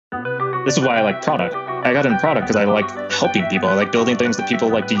This is why I like product. I got into product because I like helping people. I like building things that people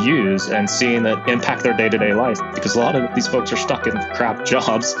like to use and seeing that impact their day-to-day life. Because a lot of these folks are stuck in crap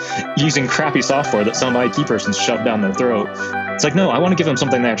jobs using crappy software that some IT person's shoved down their throat. It's like, no, I want to give them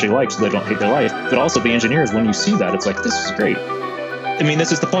something they actually like so they don't hate their life. But also the engineers, when you see that, it's like, this is great. I mean,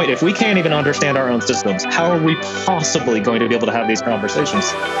 this is the point. If we can't even understand our own systems, how are we possibly going to be able to have these conversations?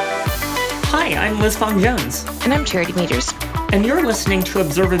 Hi, I'm Liz Fong-Jones. And I'm Charity Meters. And you're listening to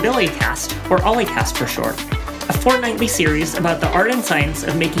Observability Cast, or OllyCast for short, a fortnightly series about the art and science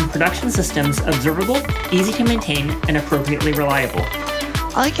of making production systems observable, easy to maintain, and appropriately reliable.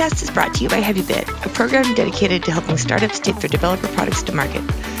 OllyCast is brought to you by HeavyBit, a program dedicated to helping startups take their developer products to market.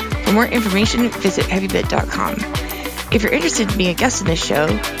 For more information, visit heavybit.com. If you're interested in being a guest in this show,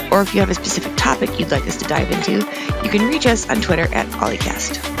 or if you have a specific topic you'd like us to dive into, you can reach us on Twitter at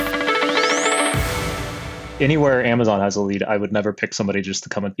OllyCast. Anywhere Amazon has a lead, I would never pick somebody just to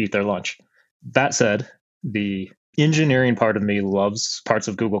come and eat their lunch. That said, the engineering part of me loves parts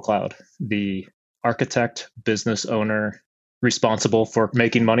of Google Cloud. The architect, business owner, responsible for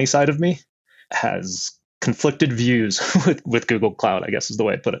making money side of me has conflicted views with Google Cloud, I guess is the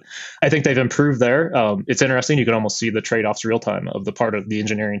way I put it. I think they've improved there. It's interesting. You can almost see the trade-offs real time of the part of the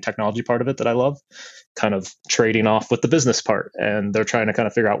engineering technology part of it that I love, kind of trading off with the business part. And they're trying to kind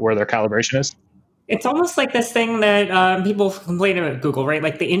of figure out where their calibration is. It's almost like this thing that people complain about Google, right?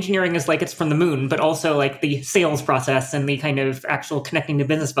 Like the engineering is like it's from the moon, but also like the sales process and the kind of actual connecting to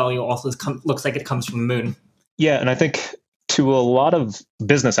business value also looks like it comes from the moon. Yeah, and I think to a lot of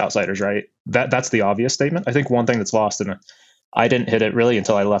business outsiders, right, that's the obvious statement. I think one thing that's lost, and I didn't hit it really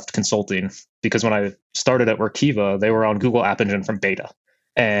until I left consulting, because when I started at Workiva, they were on Google App Engine from beta.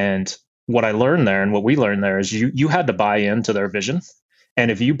 And what I learned there and what we learned there is you had to buy into their vision. And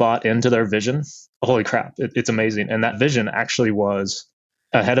if you bought into their vision, holy crap, it's amazing. And that vision actually was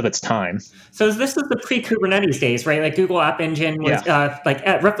ahead of its time. So this is the pre-Kubernetes days, right? Like Google App Engine was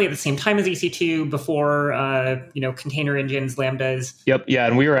roughly at the same time as EC2 before, container engines, Lambdas. Yep. Yeah.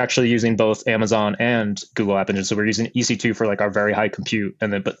 And we were actually using both Amazon and Google App Engine. So we're using EC2 for like our very high compute.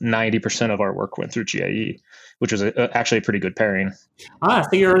 And then, but 90% of our work went through GAE, which was actually a pretty good pairing. So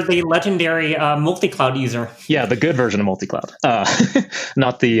you're the legendary multi-cloud user. Yeah, the good version of multi-cloud,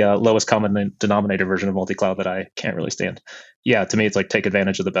 not the lowest common denominator version of multi-cloud that I can't really stand. Yeah, to me, it's like take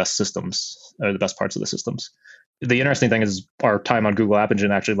advantage of the best systems or the best parts of the systems. The interesting thing is our time on Google App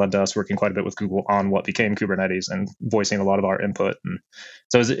Engine actually led to us working quite a bit with Google on what became Kubernetes and voicing a lot of our input. And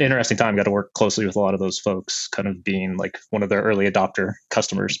so it was an interesting time. Got to work closely with a lot of those folks, kind of being like one of their early adopter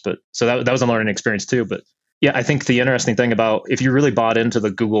customers. But so that was a learning experience too. But yeah, I think the interesting thing about if you really bought into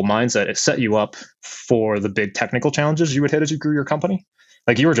the Google mindset, it set you up for the big technical challenges you would hit as you grew your company.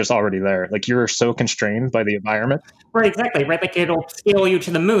 Like you were just already there. Like you're so constrained by the environment. Right, exactly. Right. Like it'll scale you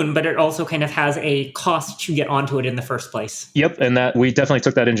to the moon, but it also kind of has a cost to get onto it in the first place. Yep. And that we definitely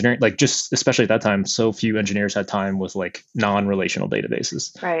took that engineering, like just especially at that time, so few engineers had time with like non-relational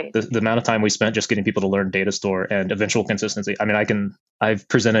databases. Right. The amount of time we spent just getting people to learn data store and eventual consistency. I mean, I've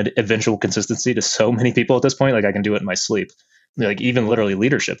presented eventual consistency to so many people at this point. Like I can do it in my sleep. Like even literally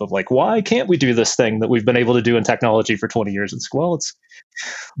leadership of like, why can't we do this thing that we've been able to do in technology for 20 years? It's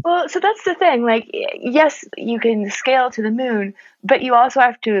well, so that's the thing. Like, yes, you can scale to the moon, but you also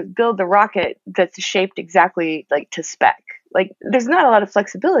have to build the rocket that's shaped exactly like to spec. Like, there's not a lot of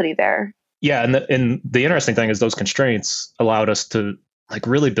flexibility there. Yeah, and the interesting thing is those constraints allowed us to like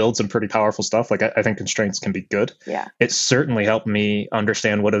really build some pretty powerful stuff. Like I think constraints can be good. Yeah. It certainly helped me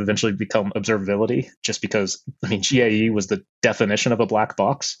understand what eventually become observability, just because I mean GAE was the definition of a black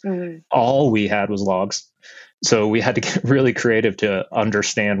box. Mm-hmm. All we had was logs. So we had to get really creative to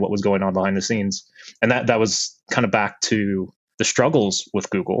understand what was going on behind the scenes. And that was kind of back to the struggles with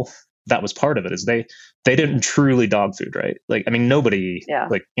Google. That was part of it, is they didn't truly dog food, right? Like, I mean, nobody,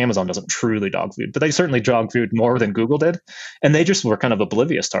 like Amazon doesn't truly dog food, but they certainly dog food more than Google did. And they just were kind of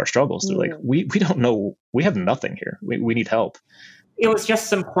oblivious to our struggles. They're like, we don't know, we have nothing here. We need help. It was just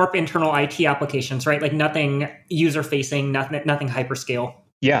some corp internal IT applications, right? Like nothing user facing, nothing hyperscale.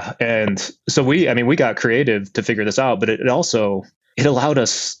 Yeah. And so we got creative to figure this out, but it allowed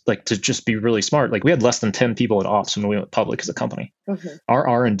us like to just be really smart. Like we had less than 10 people at ops when we went public as a company. Mm-hmm. Our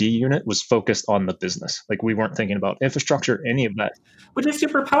R&D unit was focused on the business. Like we weren't thinking about infrastructure, any of that. Which is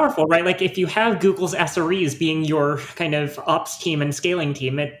super powerful, right? Like if you have Google's SREs being your kind of ops team and scaling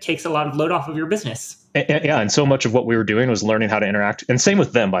team, it takes a lot of load off of your business. Yeah, and so much of what we were doing was learning how to interact. And same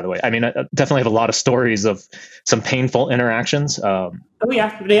with them, by the way. I mean, I definitely have a lot of stories of some painful interactions. Oh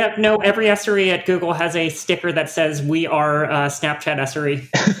yeah. No, every SRE at Google has a sticker that says "We are Snapchat SRE."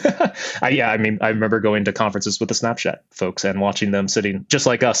 I mean, I remember going to conferences with the Snapchat folks and watching them sitting, just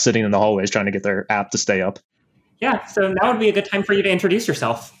like us, sitting in the hallways trying to get their app to stay up. Yeah, so now would be a good time for you to introduce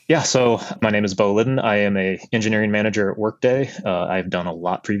yourself. Yeah, so my name is Bo Liddon. I am a engineering manager at Workday. I've done a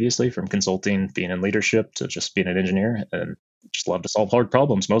lot previously, from consulting, being in leadership, to just being an engineer, and just love to solve hard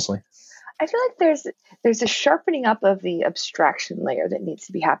problems mostly. I feel like there's a sharpening up of the abstraction layer that needs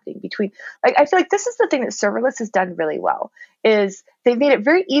to be happening between, like, I feel like this is the thing that serverless has done really well, is they've made it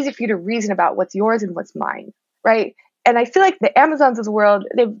very easy for you to reason about what's yours and what's mine, right? And I feel like the Amazons of the world,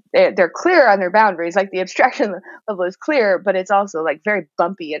 they're clear on their boundaries. Like, the abstraction level is clear, but it's also like very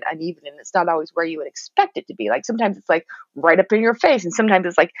bumpy and uneven, and it's not always where you would expect it to be. Like, sometimes it's like right up in your face, and sometimes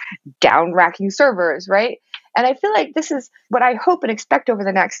it's like down racking servers, right? And I feel like this is what I hope and expect over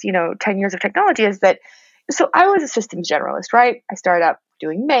the next, 10 years of technology, is that, so I was a systems generalist, right? I started out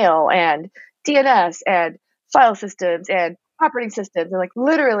doing mail and DNS and file systems and operating systems and like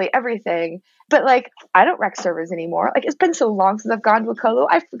literally everything. But like, I don't wreck servers anymore. Like, it's been so long since I've gone to a colo,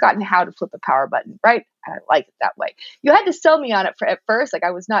 I've forgotten how to flip a power button, right? I like it that way. You had to sell me on it at first. Like,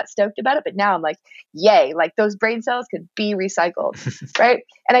 I was not stoked about it, but now I'm like, yay, like those brain cells could be recycled, right?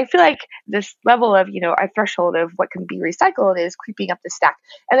 And I feel like this level of, a threshold of what can be recycled is creeping up the stack.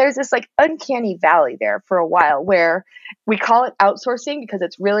 And there's this like uncanny valley there for a while where we call it outsourcing because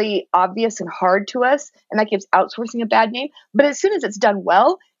it's really obvious and hard to us. And that gives outsourcing a bad name. But as soon as it's done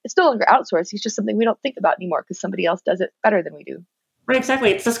well, it's no longer outsourced. It's just something we don't think about anymore because somebody else does it better than we do. Right,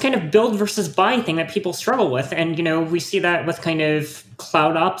 exactly. It's this kind of build versus buy thing that people struggle with. And, we see that with kind of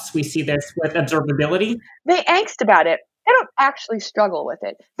cloud ops. We see this with observability. They angst about it. They don't actually struggle with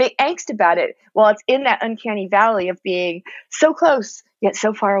it. They angst about it while it's in that uncanny valley of being so close, yet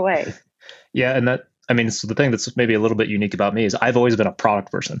so far away. Yeah, and so the thing that's maybe a little bit unique about me is I've always been a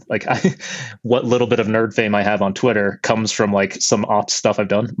product person. Like, what little bit of nerd fame I have on Twitter comes from like some ops stuff I've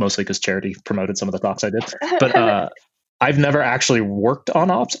done, mostly because Charity promoted some of the talks I did. But I've never actually worked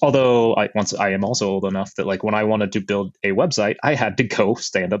on ops, although I am also old enough that like when I wanted to build a website, I had to go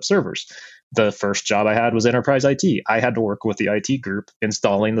stand up servers. The first job I had was enterprise IT. I had to work with the IT group,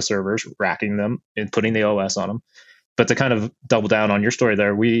 installing the servers, racking them, and putting the OS on them. But to kind of double down on your story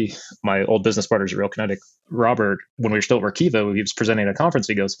there, my old business partners at Real Kinetic, Robert, when we were still at Workiva, he was presenting at a conference.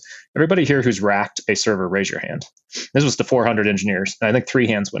 He goes, "Everybody here who's racked a server, raise your hand." This was to 400 engineers. And I think 3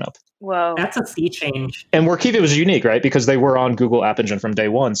 hands went up. Whoa. That's a sea change. And Workiva was unique, right? Because they were on Google App Engine from day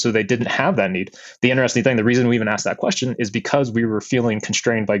one, so they didn't have that need. The interesting thing, the reason we even asked that question is because we were feeling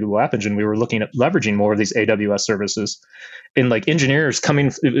constrained by Google App Engine. We were looking at leveraging more of these AWS services. And like engineers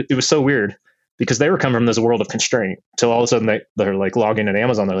coming, it was so weird, because they were coming from this world of constraint till all of a sudden they're like logging into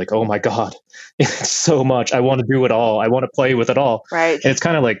Amazon. They're like, oh my God, it's so much. I want to do it all. I want to play with it all. Right. And it's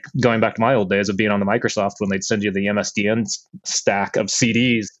kind of like going back to my old days of being on the Microsoft when they'd send you the MSDN stack of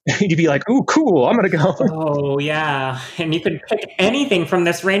CDs. You'd be like, ooh, cool, I'm going to go. Oh, yeah. And you could pick anything from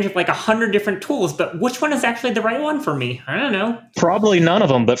this range of like 100 different tools, but which one is actually the right one for me? I don't know. Probably none of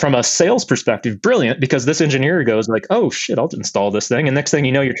them, but from a sales perspective, brilliant, because this engineer goes like, oh shit, I'll install this thing. And next thing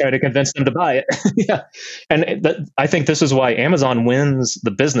you know, you're trying to convince them to buy it. Yeah. And I think this is why Amazon wins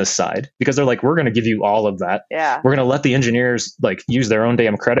the business side, because they're like, we're going to give you all of that. Yeah. We're going to let the engineers like use their own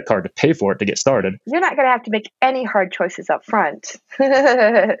damn credit card to pay for it to get started. You're not going to have to make any hard choices up front.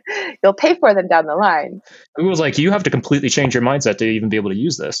 You'll pay for them down the line. Google's like, you have to completely change your mindset to even be able to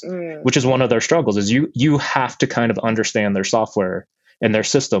use this, which is one of their struggles, is you have to kind of understand their software and their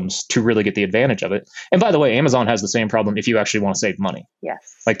systems to really get the advantage of it. And by the way, Amazon has the same problem if you actually want to save money.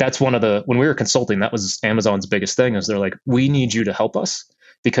 Yes. Like that's when we were consulting, that was Amazon's biggest thing, is they're like, we need you to help us,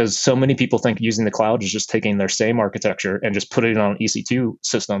 because so many people think using the cloud is just taking their same architecture and just putting it on EC2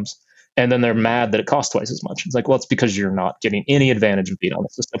 systems. And then they're mad that it costs twice as much. It's like, well, it's because you're not getting any advantage of being on the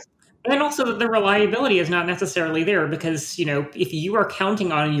system. And also the reliability is not necessarily there, because, if you are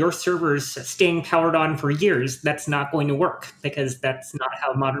counting on your servers staying powered on for years, that's not going to work, because that's not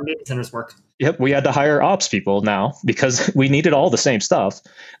how modern data centers work. Yep, we had to hire ops people now because we needed all the same stuff.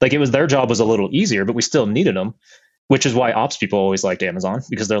 Like their job was a little easier, but we still needed them. which is why ops people always liked Amazon,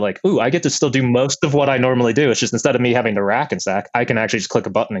 because they're like, ooh, I get to still do most of what I normally do. It's just instead of me having to rack and stack, I can actually just click a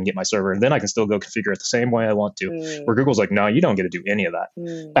button and get my server, and then I can still go configure it the same way I want to. Where Google's like, no, you don't get to do any of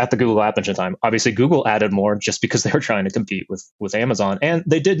that. At the Google App Engine time, obviously Google added more just because they were trying to compete with Amazon, and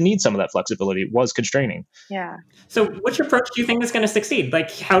they did need some of that flexibility. It was constraining. Yeah. So which approach do you think is going to succeed? Like,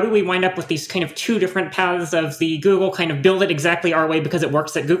 how do we wind up with these kind of two different paths of the Google kind of build it exactly our way because it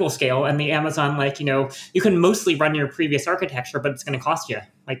works at Google scale, and the Amazon, like, you can mostly run your previous architecture, but it's going to cost you.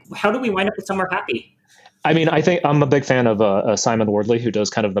 Like, how do we wind up with somewhere happy? I mean, I think I'm a big fan of Simon Wardley, who does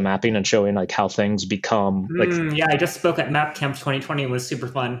kind of the mapping and showing like how things become. Yeah, I just spoke at Map Camp 2020. It was super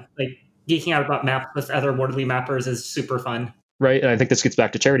fun. Like, geeking out about maps with other Wardley mappers is super fun. Right, and I think this gets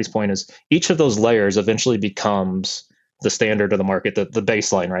back to Charity's point: is each of those layers eventually becomes the standard of the market, the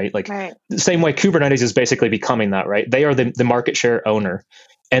baseline, right? Like the same way Kubernetes is basically becoming that, right? They are the market share owner.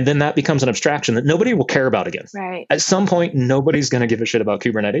 And then that becomes an abstraction that nobody will care about again. Right. At some point, nobody's going to give a shit about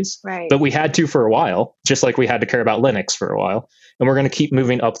Kubernetes. Right. But we had to for a while, just like we had to care about Linux for a while. And we're going to keep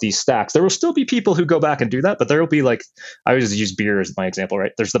moving up these stacks. There will still be people who go back and do that, but there will be like, I always use beer as my example,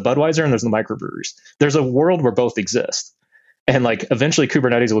 right? There's the Budweiser and there's the microbreweries. There's a world where both exist. And like eventually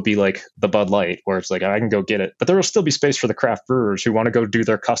Kubernetes will be like the Bud Light, where it's like, I can go get it. But there will still be space for the craft brewers who want to go do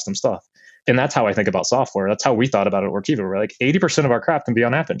their custom stuff. And that's how I think about software. That's how we thought about it at Workiva. We're like 80% of our craft can be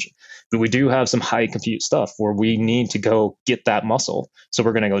on App Engine. But we do have some high compute stuff where we need to go get that muscle. So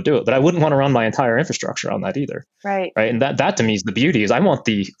we're going to go do it. But I wouldn't want to run my entire infrastructure on that either. Right. Right. And that to me is the beauty, is I want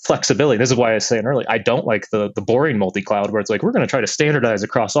the flexibility. This is why I was saying earlier, I don't like the boring multi-cloud where it's like, we're going to try to standardize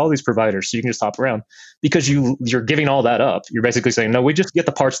across all these providers so you can just hop around, because you're giving all that up. You're basically saying, no, we just get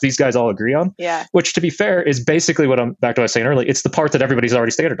the parts these guys all agree on. Yeah. Which, to be fair, is basically what I'm back to what I was saying earlier. It's the part that everybody's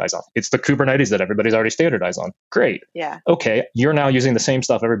already standardized on. It's the Kubernetes that everybody's already standardized on. Great. Yeah. Okay. You're now using the same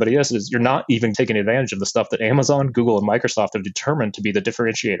stuff everybody else is. You're not even taking advantage of the stuff that Amazon, Google, and Microsoft have determined to be the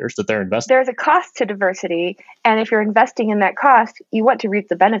differentiators that they're investing. There's a cost to diversity. And if you're investing in that cost, you want to reap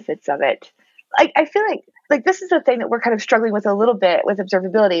the benefits of it. I feel like this is the thing that we're kind of struggling with a little bit with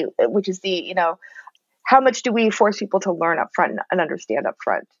observability, which is the, how much do we force people to learn up front and understand up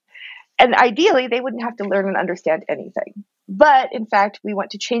front? And ideally, they wouldn't have to learn and understand anything. But in fact, we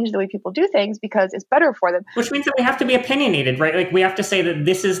want to change the way people do things because it's better for them. Which means that we have to be opinionated, right? Like, we have to say that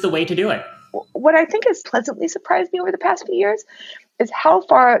this is the way to do it. What I think has pleasantly surprised me over the past few years is how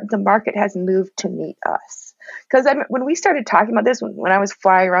far the market has moved to meet us. Because when we started talking about this, when I was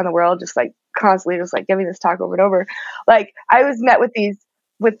flying around the world, just like constantly, just like giving this talk over and over, like I was met with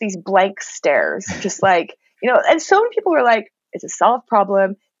these blank stares, just like, and so many people were like, it's a solved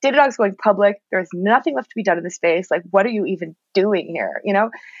problem. Datadog's going public. There's nothing left to be done in the space. Like, what are you even doing here?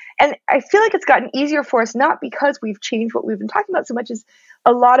 And I feel like it's gotten easier for us, not because we've changed what we've been talking about so much, as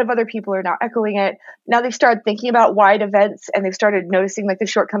a lot of other people are now echoing it. Now they've started thinking about wide events, and they've started noticing like the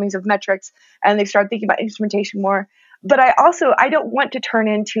shortcomings of metrics, and they've started thinking about instrumentation more. But I don't want to turn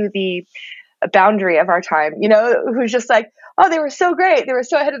into the boundary of our time, who's just like, oh, they were so great. They were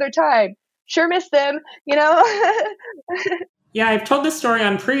so ahead of their time. Sure miss them, Yeah, I've told this story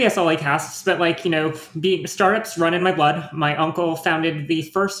on previous LAcasts, but being startups run in my blood. My uncle founded the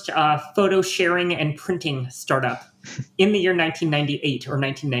first photo sharing and printing startup in the year 1998 or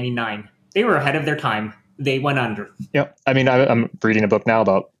 1999. They were ahead of their time. They went under. Yep. I mean, I'm reading a book now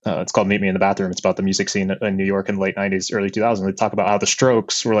about, it's called Meet Me in the Bathroom. It's about the music scene in New York in the late 90s, early 2000s. They talk about how the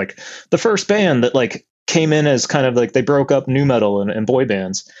Strokes were like the first band that like came in as kind of like, they broke up nu metal and boy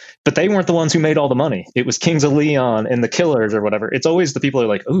bands, but they weren't the ones who made all the money. It was Kings of Leon and the Killers or whatever. It's always the people who are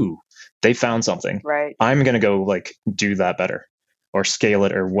like, ooh, they found something. Right. I'm going to go like do that better or scale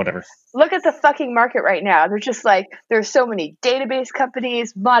it or whatever. Look at the fucking market right now. There's just like, there's so many database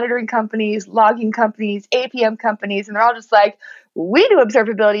companies, monitoring companies, logging companies, APM companies, and they're all just like, we do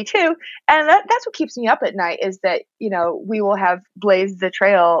observability too. And that's what keeps me up at night, is that, we will have blazed the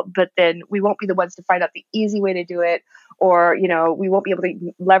trail, but then we won't be the ones to find out the easy way to do it. Or, we won't be able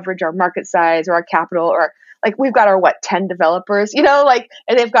to leverage our market size or our capital, or like we've got our 10 developers, and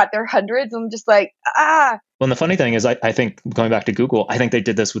they've got their hundreds. I'm just like, Well, and the funny thing is, I think going back to Google, I think they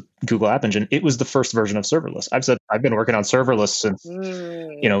did this with Google App Engine. It was the first version of serverless. I've been working on serverless since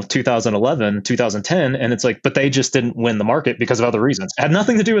 2011, 2010, and it's like, but they just didn't win the market because of other reasons. It had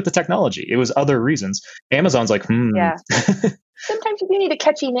nothing to do with the technology. It was other reasons. Amazon's like, Yeah. Sometimes you need a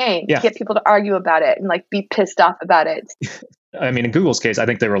catchy name to get people to argue about it and like be pissed off about it. I mean, in Google's case, I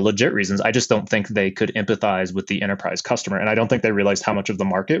think there were legit reasons. I just don't think they could empathize with the enterprise customer. And I don't think they realized how much of the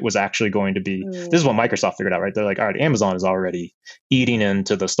market was actually going to be. This is what Microsoft figured out, right? They're like, all right, Amazon is already eating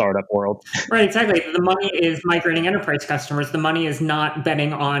into the startup world. Right, exactly. The money is migrating enterprise customers. The money is not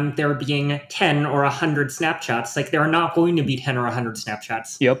betting on there being 10 or 100 Snapchats. Like, there are not going to be 10 or 100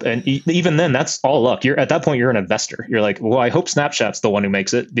 Snapchats. Yep. And even then, that's all luck. At that point, you're an investor. You're like, well, I hope Snapchat's the one who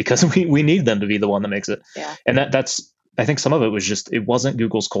makes it because we need them to be the one that makes it. Yeah. And that's, I think some of it was just, it wasn't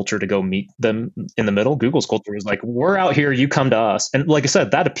Google's culture to go meet them in the middle. Google's culture was like, we're out here, you come to us. And like I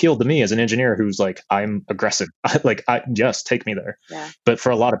said, that appealed to me as an engineer who's like, I'm aggressive. Yes, take me there. Yeah. But for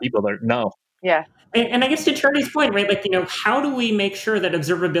a lot of people, they're no. Yeah. And I guess to Charity's point, right, like, how do we make sure that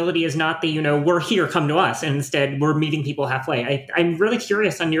observability is not the, we're here, come to us, and instead we're meeting people halfway? I'm really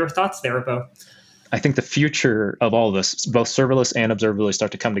curious on your thoughts there, Bo. I think the future of all of this, both serverless and observability,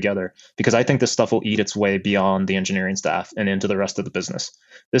 start to come together because I think this stuff will eat its way beyond the engineering staff and into the rest of the business.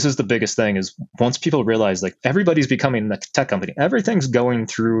 This is the biggest thing is once people realize like everybody's becoming a tech company, everything's going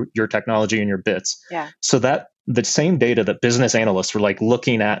through your technology and your bits. Yeah. So that the same data that business analysts were like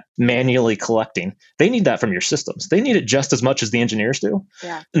looking at manually collecting, they need that from your systems. They need it just as much as the engineers do.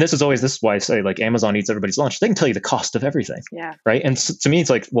 Yeah. And this is why I say like Amazon eats everybody's lunch. They can tell you the cost of everything. Yeah. Right. And to me,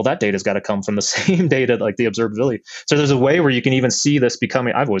 it's like, well, that data's got to come from the same data, like the observability. So there's a way where you can even see this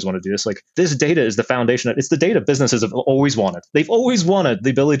becoming, I've always wanted to do this. Like this data is the foundation. It's the data businesses have always wanted. They've always wanted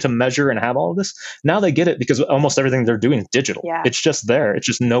the ability to measure and have all of this. Now they get it because almost everything they're doing is digital. Yeah. It's just there. It's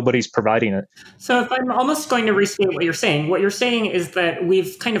just nobody's providing it. So if I'm almost going to restate what you're saying is that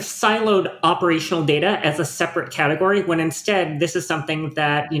we've kind of siloed operational data as a separate category when instead this is something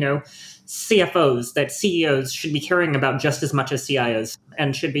that, CFOs, that CEOs should be caring about just as much as CIOs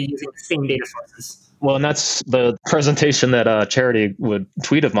and should be using the same data sources. Well, and that's the presentation that Charity would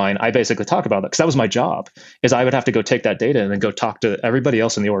tweet of mine. I basically talk about that because that was my job. Is I would have to go take that data and then go talk to everybody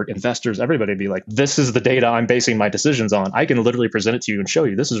else in the org, investors, everybody, be like, "This is the data I'm basing my decisions on. I can literally present it to you and show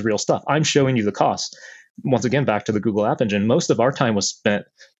you this is real stuff. I'm showing you the costs." Once again, back to the Google App Engine, most of our time was spent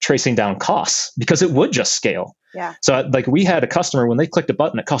tracing down costs because it would just scale. Yeah. So like we had a customer, when they clicked a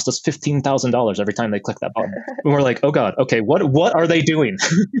button, it cost us $15,000 every time they clicked that button. And we're like, oh God, okay, what are they doing?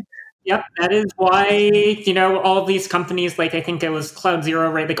 Yep, that is why, all of these companies, like I think it was Cloud Zero,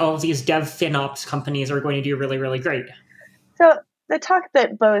 right? Like all of these dev FinOps companies are going to do really, really great. So the talk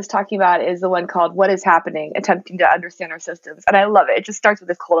that Bo is talking about is the one called What is Happening? Attempting to Understand Our Systems. And I love it. It just starts with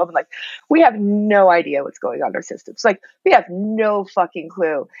this cold open, like, we have no idea what's going on in our systems. Like, we have no fucking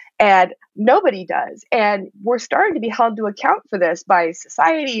clue. And nobody does. And we're starting to be held to account for this by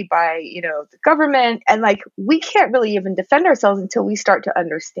society, by, the government. And like, we can't really even defend ourselves until we start to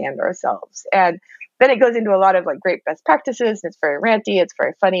understand ourselves. And then it goes into a lot of like great best practices. And it's very ranty. It's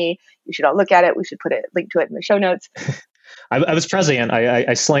very funny. You should all look at it. We should put a link to it in the show notes. I was president.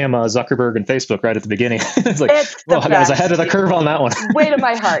 I slam Zuckerberg and Facebook right at the beginning. It's like, well, I was ahead of the curve on that one. Way to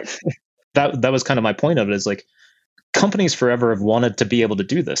my heart. That was kind of my point of it, is like companies forever have wanted to be able to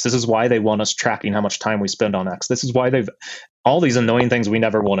do this. This is why they want us tracking how much time we spend on X. This is why all these annoying things we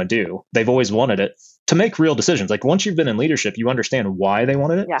never want to do. They've always wanted it to make real decisions. Like once you've been in leadership, you understand why they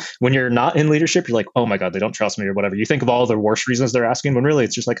wanted it. Yeah. When you're not in leadership, you're like, oh my God, they don't trust me or whatever. You think of all the worst reasons they're asking, when really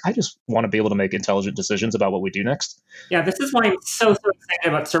it's just like, I just want to be able to make intelligent decisions about what we do next. Yeah, this is why I'm so excited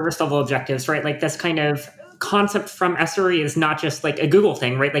about service level objectives, right? Like this kind of concept from SRE is not just like a Google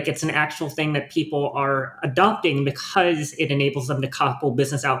thing, right? Like it's an actual thing that people are adopting because it enables them to couple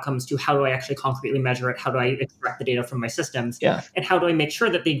business outcomes to how do I actually concretely measure it? How do I extract the data from my systems? Yeah. And how do I make sure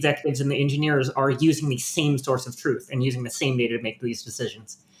that the executives and the engineers are using the same source of truth and using the same data to make these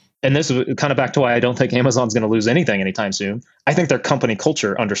decisions? And this is kind of back to why I don't think Amazon's going to lose anything anytime soon. I think their company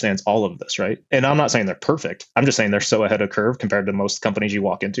culture understands all of this, right? And I'm not saying they're perfect. I'm just saying they're so ahead of curve compared to most companies you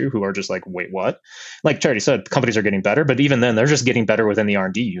walk into who are just like, wait, what? Like Charity said, companies are getting better, but even then they're just getting better within the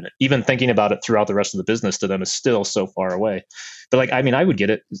R&D unit. Even thinking about it throughout the rest of the business to them is still so far away. But like, I mean, I would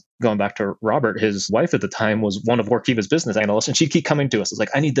get it. Going back to Robert, his wife at the time was one of Workiva's business analysts, and she'd keep coming to us. It's like,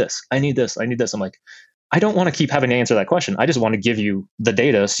 I need this, I need this, I need this. I'm like, I don't want to keep having to answer that question. I just want to give you the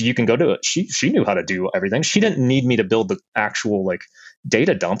data so you can go do it. She knew how to do everything. She didn't need me to build the actual like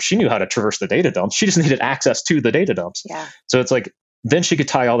data dump. She knew how to traverse the data dumps. She just needed access to the data dumps. Yeah. So it's like, then she could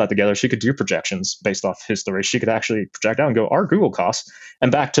tie all that together. She could do projections based off history. She could actually project out and go, our Google costs. And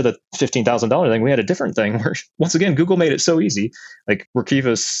back to the $15,000 thing, we had a different thing where, once again, Google made it so easy. Like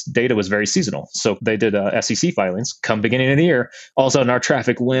Workiva's data was very seasonal. So they did SEC filings come beginning of the year. All of a sudden, our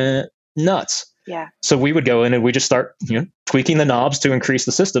traffic went nuts. Yeah. So we would go in and we just start tweaking the knobs to increase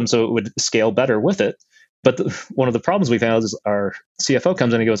the system so it would scale better with it. But one of the problems we found is our CFO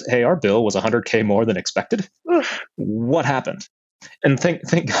comes in and goes, hey, our bill was $100K more than expected. Oof. What happened? And thank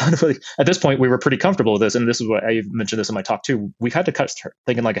God, at this point, we were pretty comfortable with this. And this is what I mentioned this in my talk too. We've had to start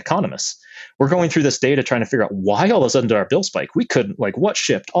thinking like economists. We're going through this data trying to figure out why all of a sudden did our bill spike? We couldn't, like, what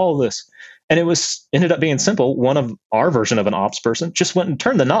shipped, all of this. And it ended up being simple. One of our version of an ops person just went and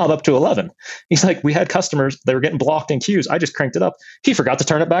turned the knob up to 11. He's like, we had customers, they were getting blocked in queues. I just cranked it up. He forgot to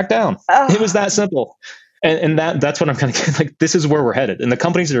turn it back down. Oh. It was that simple. And that's what I'm kind of like, this is where we're headed. And the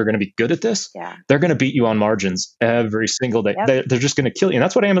companies that are going to be good at this, they're going to beat you on margins every single day. Yep. They're just going to kill you. And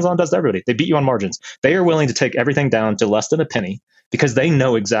that's what Amazon does to everybody. They beat you on margins. They are willing to take everything down to less than a penny because they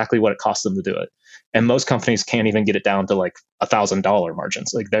know exactly what it costs them to do it. And most companies can't even get it down to like $1,000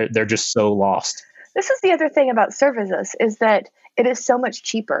 margins. Like they're just so lost. This is the other thing about serverless is that it is so much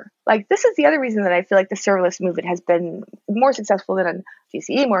cheaper. Like this is the other reason that I feel like the serverless movement has been more successful than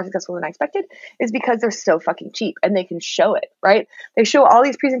GCE, more successful than I expected, is because they're so fucking cheap and they can show it, right? They show all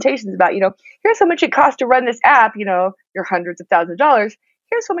these presentations about, here's how much it costs to run this app, your hundreds of thousands of dollars.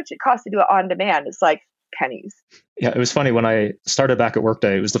 Here's how much it costs to do it on demand. It's like pennies. Yeah, it was funny when I started back at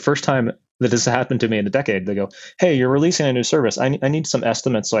Workday. It was the first time that this happened to me in a decade. They go, hey, you're releasing a new service. I need some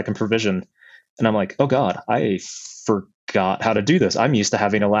estimates so I can provision. And I'm like, oh God, I forgot how to do this. I'm used to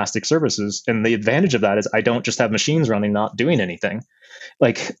having elastic services. And the advantage of that is I don't just have machines running, not doing anything,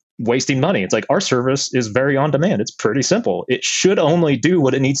 like wasting money. It's like our service is very on demand. It's pretty simple. It should only do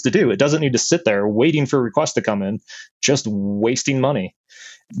what it needs to do. It doesn't need to sit there waiting for requests to come in, just wasting money.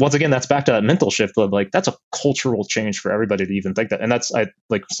 Once again, that's back to that mental shift of like, that's a cultural change for everybody to even think that. And that's, I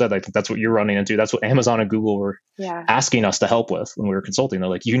think that's what you're running into. That's what Amazon and Google were asking us to help with when we were consulting. They're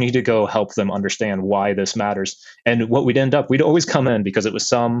like, you need to go help them understand why this matters. And what we'd always come in because it was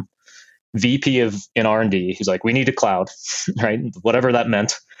some VP in R&D who's like, we need a cloud, right? Whatever that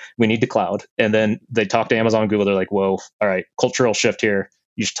meant, we need the cloud. And then they talk to Amazon and Google. They're like, whoa, all right, cultural shift here.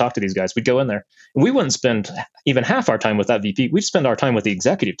 You should talk to these guys. We'd go in there. And we wouldn't spend even half our time with that VP. We'd spend our time with the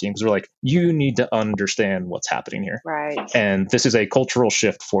executive team because we're like, you need to understand what's happening here. Right. And this is a cultural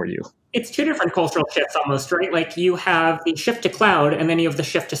shift for you. It's two different cultural shifts almost, right? Like you have the shift to cloud and then you have the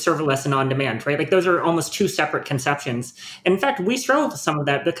shift to serverless and on demand, right? Like those are almost two separate conceptions. And in fact, we struggled with some of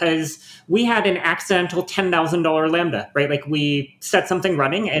that because we had an accidental $10,000 Lambda, right? Like we set something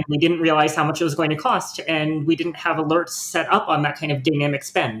running and we didn't realize how much it was going to cost. And we didn't have alerts set up on that kind of dynamic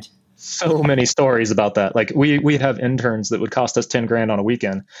spend. So many stories about that. Like we'd have interns that would cost us 10 grand on a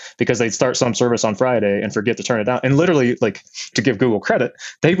weekend because they'd start some service on Friday and forget to turn it down. And literally, like, to give Google credit,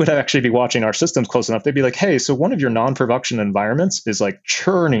 they would actually be watching our systems close enough. They'd be like, hey, so one of your non-production environments is like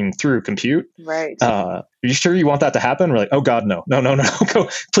churning through compute. Right. Are you sure you want that to happen? We're like, oh God, no. Go,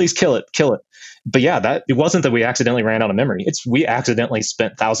 please kill it. But yeah, it wasn't that we accidentally ran out of memory. We accidentally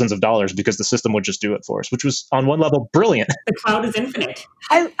spent thousands of dollars because the system would just do it for us, which was on one level brilliant. The cloud is infinite.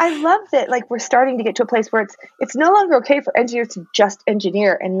 I love that. Like we're starting to get to a place where it's no longer okay for engineers to just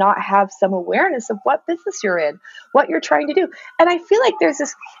engineer and not have some awareness of what business you're in, what you're trying to do. And I feel like there's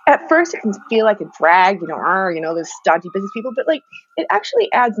this. At first, it can feel like a drag, those stodgy business people, but like it actually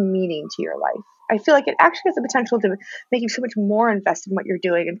adds meaning to your life. I feel like it actually has the potential to make you so much more invested in what you're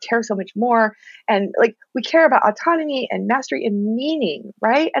doing and care so much more. And like we care about autonomy and mastery and meaning,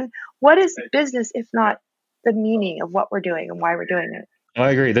 right? And what is business if not the meaning of what we're doing and why we're doing it?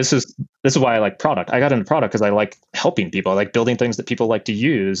 I agree. This is why I like product. I got into product because I like helping people. I like building things that people like to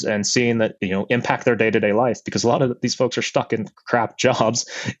use and seeing that, impact their day-to-day life, because a lot of these folks are stuck in crap jobs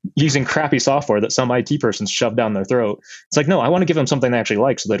using crappy software that some IT person shoved down their throat. It's like, no, I want to give them something they actually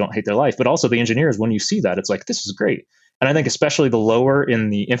like so they don't hate their life. But also the engineers, when you see that, it's like, this is great. And I think especially the lower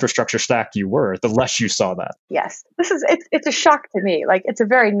in the infrastructure stack you were, the less you saw that. Yes. It's a shock to me. Like it's a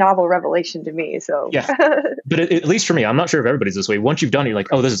very novel revelation to me. So yeah. But at least for me, I'm not sure if everybody's this way. Once you've done it, you're like,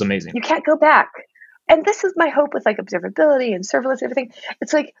 oh, this is amazing. You can't go back. And this is my hope with like observability and serverless and everything.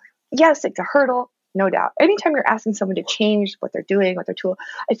 It's like, yes, it's a hurdle. No doubt. Anytime you're asking someone to change what they're doing, what their tool,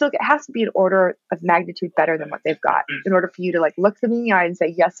 I feel like it has to be an order of magnitude better than what they've got in order for you to like look them in the eye and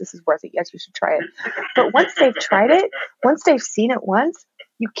say, yes, this is worth it. Yes, you should try it. But once they've tried it, once they've seen it once,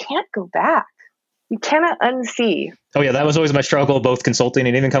 you can't go back. You cannot unsee. Oh yeah, that was always my struggle, both consulting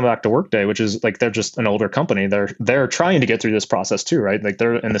and even coming back to Workday, which is like they're just an older company. They're trying to get through this process too, right? Like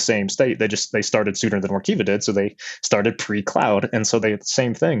they're in the same state. They started sooner than Workiva did, so they started pre-cloud, and so they had the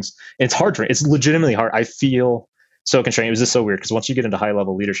same things. It's hard for it's legitimately hard. I feel so constrained. It was just so weird because once you get into high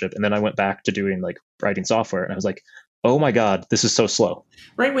level leadership, and then I went back to doing like writing software, and I was like, oh my God, this is so slow.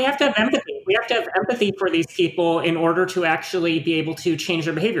 Right. We have to have empathy. We have to have empathy for these people in order to actually be able to change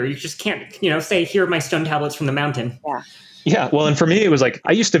their behavior. You just can't, say, here are my stone tablets from the mountain. Yeah. Yeah. Well, and for me, it was like,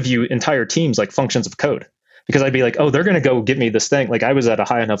 I used to view entire teams like functions of code because I'd be like, oh, they're going to go get me this thing. Like I was at a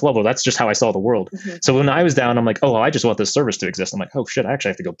high enough level. That's just how I saw the world. So when I was down, I'm like, oh, well, I just want this service to exist. I'm like, oh shit, I actually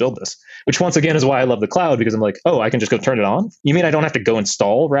have to go build this, which once again is why I love the cloud, because I'm like, oh, I can just go turn it on. You mean I don't have to go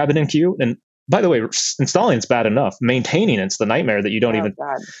install RabbitMQ? And by the way, installing it's bad enough. Maintaining it's the nightmare that you don't even.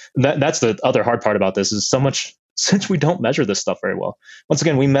 That's the other hard part about this is so much, since we don't measure this stuff very well. Once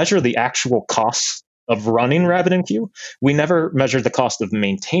again, we measure the actual costs of running RabbitMQ. We never measure the cost of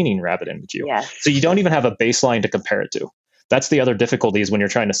maintaining RabbitMQ. Yes. So you don't even have a baseline to compare it to. That's the other difficulty is when you're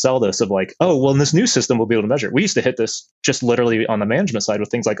trying to sell this of like, oh, well, in this new system, we'll be able to measure. We used to hit this just literally on the management side with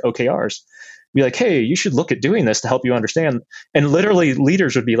things like OKRs. Be like, hey, you should look at doing this to help you understand. And literally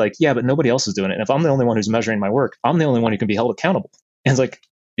leaders would be like, yeah, but nobody else is doing it. And if I'm the only one who's measuring my work, I'm the only one who can be held accountable. And it's like,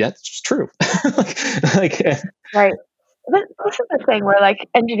 yeah, it's just true. Right. But this is the thing where like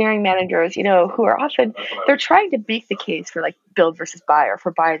engineering managers, you know, who are often, they're trying to make the case for like build versus buy or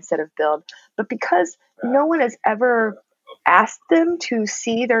for buy instead of build. But because no one has ever asked them to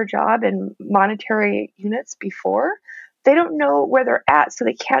see their job in monetary units before, they don't know where they're at. So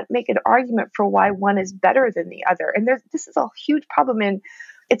they can't make an argument for why one is better than the other. And this is a huge problem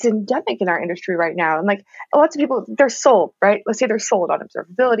it's endemic in our industry right now. And like lots of people, they're sold, right? Let's say they're sold on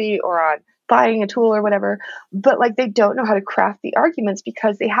observability or on buying a tool or whatever, but like they don't know how to craft the arguments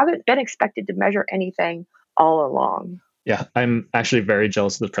because they haven't been expected to measure anything all along. Yeah, I'm actually very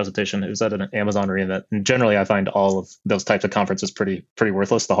jealous of the presentation. It was at an Amazon reInvent. And generally, I find all of those types of conferences pretty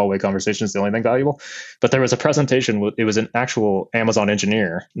worthless. The hallway conversation is the only thing valuable. But there was a presentation. It was an actual Amazon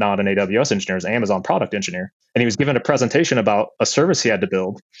engineer, not an AWS engineer. It was an Amazon product engineer. And he was given a presentation about a service he had to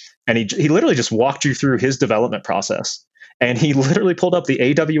build. And he literally just walked you through his development process. And he literally pulled up the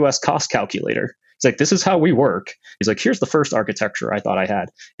AWS cost calculator. He's like, this is how we work. He's like, here's the first architecture I thought I had.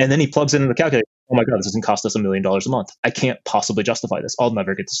 And then he plugs it into the calculator. Oh my God, this doesn't cost us $1 million a month. I can't possibly justify this. I'll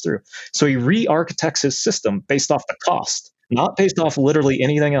never get this through. So he re-architects his system based off the cost, not based off literally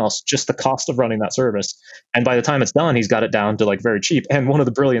anything else, just the cost of running that service. And by the time it's done, he's got it down to like very cheap. And one of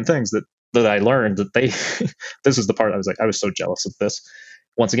the brilliant things that I learned that this is the part I was so jealous of this.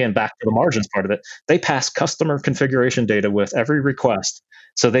 Once again, back to the margins part of it, they pass customer configuration data with every request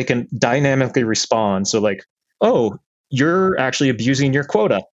so they can dynamically respond. So like, oh, you're actually abusing your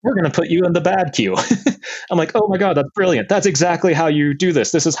quota. We're going to put you in the bad queue. I'm like, oh my God, that's brilliant. That's exactly how you do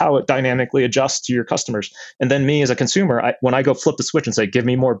this. This is how it dynamically adjusts to your customers. And then me as a consumer, when I go flip the switch and say, give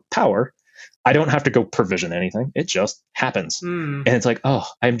me more power, I don't have to go provision anything. It just happens. And it's like, oh,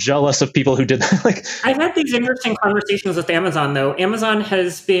 I'm jealous of people who did that. Like, I've had these interesting conversations with Amazon, though. Amazon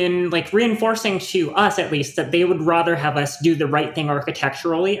has been like reinforcing to us, at least, that they would rather have us do the right thing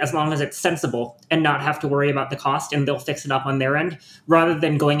architecturally as long as it's sensible and not have to worry about the cost, and they'll fix it up on their end, rather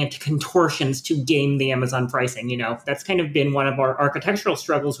than going into contortions to game the Amazon pricing. You know, that's kind of been one of our architectural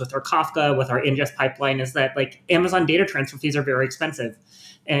struggles with our Kafka, with our ingest pipeline, is that like Amazon data transfer fees are very expensive.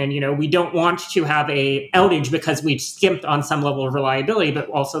 And, you know, we don't want to have a outage because we skimped on some level of reliability, but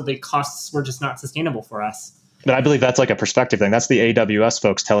also the costs were just not sustainable for us. But I believe that's like a perspective thing. That's the AWS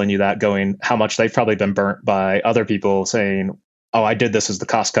folks telling you that, going how much they've probably been burnt by other people saying, oh, I did this as the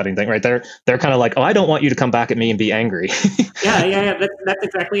cost cutting thing, right? They're kind of like, oh, I don't want you to come back at me and be angry. Yeah. That's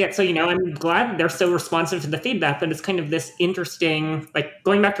exactly it. So, you know, I'm glad they're so responsive to the feedback, but it's kind of this interesting, like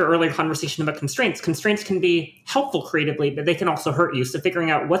going back to our earlier conversation about constraints. Constraints can be helpful creatively, but they can also hurt you. So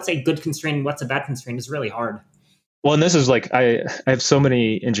figuring out what's a good constraint and what's a bad constraint is really hard. Well, and this is like, I have so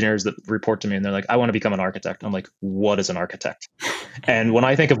many engineers that report to me and they're like, I want to become an architect. I'm like, what is an architect? And when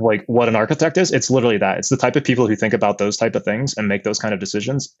I think of like what an architect is, it's literally that. It's the type of people who think about those type of things and make those kind of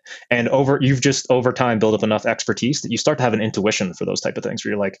decisions. And you've just over time built up enough expertise that you start to have an intuition for those type of things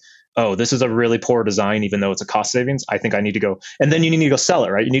where you're like, oh, this is a really poor design, even though it's a cost savings. I think I need to go. And then you need to go sell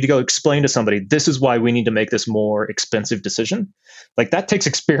it, right? You need to go explain to somebody, this is why we need to make this more expensive decision. Like that takes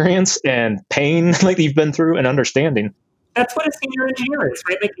experience and pain like you've been through and understanding. That's what a senior engineer is,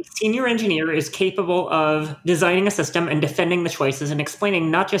 right? Like a senior engineer is capable of designing a system and defending the choices and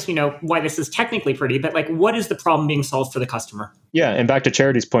explaining not just, you know, why this is technically pretty, but like what is the problem being solved for the customer? Yeah. And back to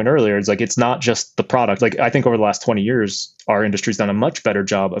Charity's point earlier, it's like, it's not just the product. Like I think over the last 20 years, our industry's done a much better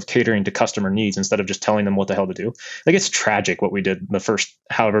job of catering to customer needs instead of just telling them what the hell to do. Like it's tragic what we did in the first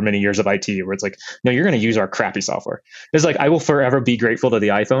however many years of IT, where it's like, no, you're going to use our crappy software. It's like, I will forever be grateful to the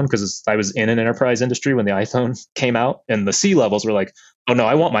iPhone because I was in an enterprise industry when the iPhone came out and the C-levels were like, oh no,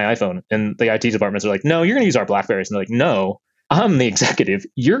 I want my iPhone. And the IT departments are like, no, you're going to use our BlackBerries. And they're like, no, I'm the executive.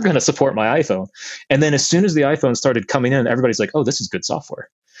 You're going to support my iPhone. And then as soon as the iPhone started coming in, everybody's like, oh, this is good software.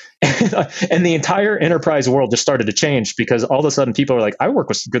 And the entire enterprise world just started to change because all of a sudden people are like, I work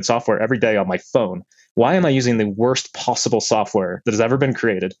with good software every day on my phone. Why am I using the worst possible software that has ever been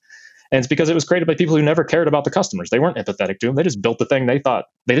created? And it's because it was created by people who never cared about the customers. They weren't empathetic to them. They just built the thing they thought.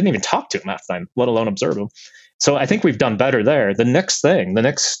 They didn't even talk to them half the time, let alone observe them. So I think we've done better there. The next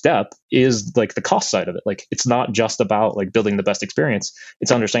step is like the cost side of it. Like, it's not just about like building the best experience.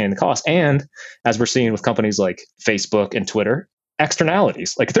 It's understanding the cost. And as we're seeing with companies like Facebook and Twitter,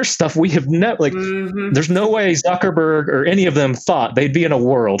 externalities. Like, there's stuff we have never, like, there's no way Zuckerberg or any of them thought they'd be in a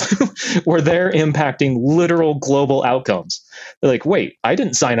world where they're impacting literal global outcomes. They're like, wait, I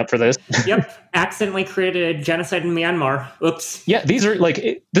didn't sign up for this. Yep. Accidentally created a genocide in Myanmar. Oops. Yeah, these are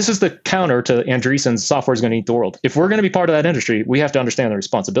like, this is the counter to Andreessen's software is going to eat the world. If we're going to be part of that industry, we have to understand the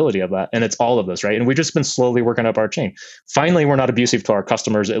responsibility of that. And it's all of this, right? And we've just been slowly working up our chain. Finally, we're not abusive to our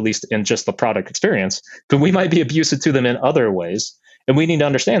customers, at least in just the product experience, but we might be abusive to them in other ways. And we need to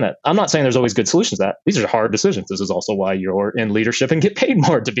understand that. I'm not saying there's always good solutions to that. These are hard decisions. This is also why you're in leadership and get paid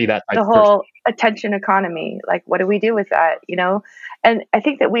more to be that type the of whole person. attention economy. Like, what do we do with that? You know? And I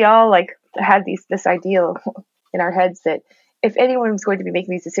think that we all like had this ideal in our heads that if anyone was going to be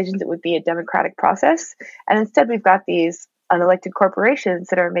making these decisions, it would be a democratic process. And instead, we've got these unelected corporations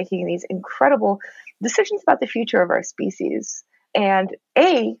that are making these incredible decisions about the future of our species. And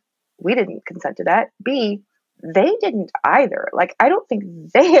A, we didn't consent to that. B, they didn't either. Like, I don't think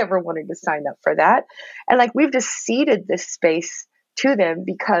they ever wanted to sign up for that. And like, we've just ceded this space to them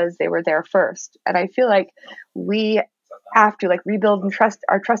because they were there first. And I feel like we have to like rebuild and trust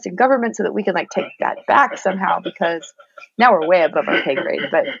in government so that we can like take that back somehow, because now we're way above our pay grade,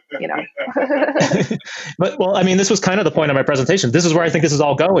 but you know. But well, I mean, this was kind of the point of my presentation. This is where I think this is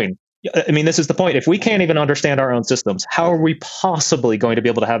all going. I mean, this is the point. If we can't even understand our own systems, how are we possibly going to be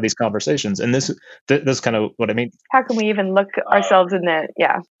able to have these conversations? And this is kind of what I mean. How can we even look ourselves in the,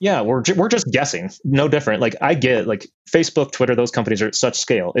 Yeah, we're just guessing. No different. Like, I get like Facebook, Twitter, those companies are at such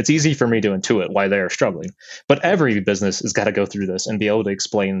scale. It's easy for me to intuit why they're struggling. But every business has got to go through this and be able to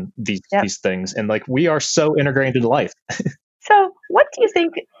explain these things. And like, we are so integrated into life. So what do you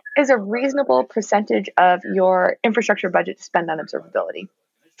think is a reasonable percentage of your infrastructure budget to spend on observability?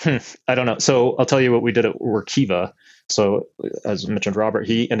 I don't know. So I'll tell you what we did at Workiva. So as mentioned, Robert,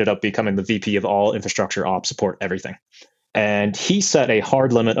 he ended up becoming the VP of all infrastructure, ops, support, everything. And he set a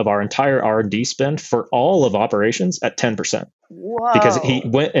hard limit of our entire R&D spend for all of operations at 10%. Whoa. Because he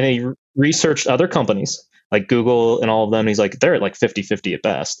went and he researched other companies like Google and all of them. And he's like, they're at like 50-50 at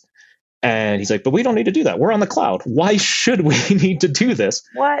best. And he's like, but we don't need to do that. We're on the cloud. Why should we need to do this?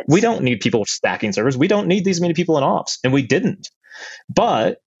 What? We don't need people stacking servers. We don't need these many people in ops. And we didn't.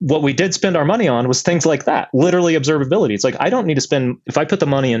 But what we did spend our money on was things like that, literally observability. It's like, I don't need to spend, if I put the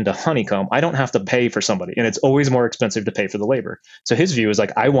money into Honeycomb, I don't have to pay for somebody. And it's always more expensive to pay for the labor. So his view is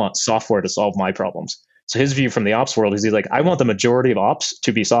like, I want software to solve my problems. So his view from the ops world is he's like, I want the majority of ops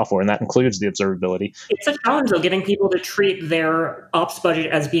to be software, and that includes the observability. It's a challenge, though, getting people to treat their ops budget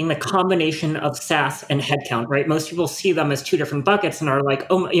as being the combination of SaaS and headcount, right? Most people see them as two different buckets and are like,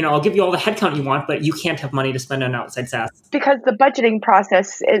 oh, you know, I'll give you all the headcount you want, but you can't have money to spend on outside SaaS. Because the budgeting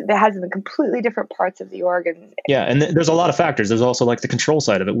process, it has the completely different parts of the org. Yeah, and there's a lot of factors. There's also like the control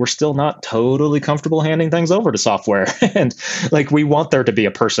side of it. We're still not totally comfortable handing things over to software. And like, we want there to be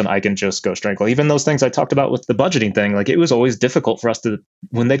a person I can just go strangle. Even those things I talked about with the budgeting thing, like, it was always difficult for us to,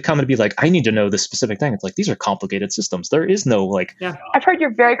 when they'd come and be like, I need to know this specific thing. It's like, these are complicated systems. There is no like. Yeah. I've heard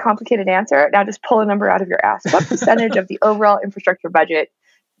your very complicated answer. Now just pull a number out of your ass. What percentage of the overall infrastructure budget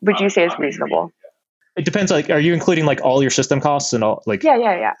would you say is reasonable? It depends. Like, are you including like all your system costs and all? Like,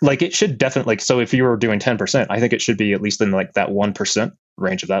 yeah. Like, it should definitely. Like, so if you were doing 10%, I think it should be at least in like that 1%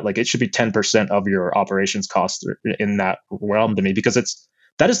 range of that. Like, it should be 10% of your operations costs in that realm to me, because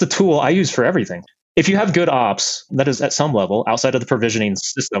that is the tool I use for everything. If you have good ops, that is at some level outside of the provisioning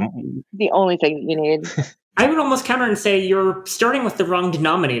system. The only thing that you need. I would almost counter and say you're starting with the wrong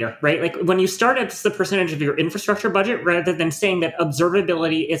denominator, right? Like, when you start, it's the percentage of your infrastructure budget rather than saying that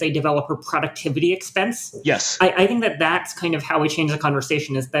observability is a developer productivity expense. Yes. I think that that's kind of how we change the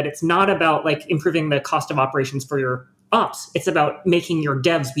conversation, is that it's not about like improving the cost of operations for your ops. It's about making your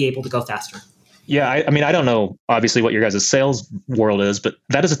devs be able to go faster. Yeah, I mean, I don't know, obviously, what your guys' sales world is, but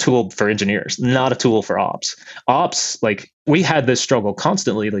that is a tool for engineers, not a tool for ops. Ops, like, we had this struggle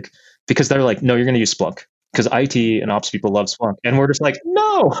constantly, like, because they're like, no, you're going to use Splunk, because IT and ops people love Splunk. And we're just like,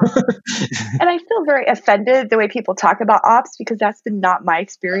 no. And I feel very offended the way people talk about ops, because that's been not my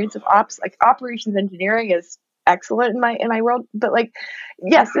experience of ops. Like, operations engineering is excellent in my world, but like,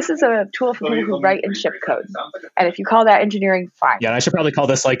 yes, this is a tool for people who write and ship code, and if you call that engineering, fine. Yeah, and I should probably call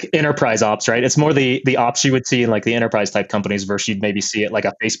this like enterprise ops, right? It's more the ops you would see in like the enterprise type companies versus you'd maybe see it like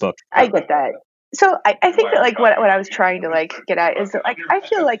a Facebook. I get that. So I think that like what I was trying to like get at is that like I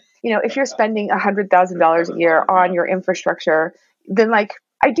feel like, you know, if you're spending $100,000 a year on your infrastructure, then like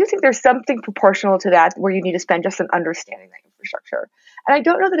I do think there's something proportional to that where you need to spend just on understanding that infrastructure. And I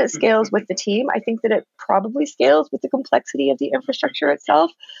don't know that it scales with the team. I think that it probably scales with the complexity of the infrastructure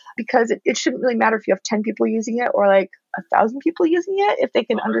itself, because it shouldn't really matter if you have 10 people using it or like 1,000 people using it if they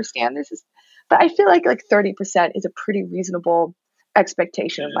can understand this. But I feel like 30% is a pretty reasonable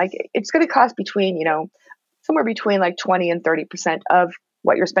expectation. Like it's going to cost between, you know, somewhere between like 20 and 30% of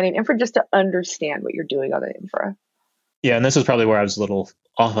what you're spending infra just to understand what you're doing on the infra. Yeah, and this is probably where I was a little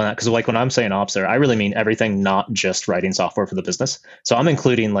off on that, because like when I'm saying ops there, I really mean everything, not just writing software for the business. So I'm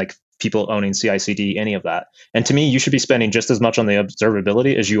including like people owning CI/CD, any of that. And to me, you should be spending just as much on the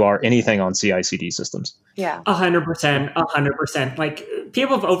observability as you are anything on CI/CD systems. Yeah, 100%, 100%. Like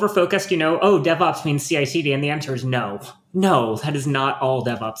people have overfocused, you know, oh, DevOps means CI/CD, and the answer is no. No, that is not all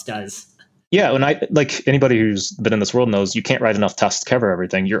DevOps does. Yeah, and I like anybody who's been in this world knows you can't write enough tests to cover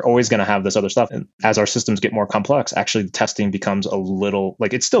everything. You're always going to have this other stuff. And as our systems get more complex, actually testing becomes a little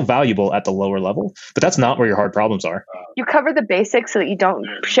like it's still valuable at the lower level, but that's not where your hard problems are. You cover the basics so that you don't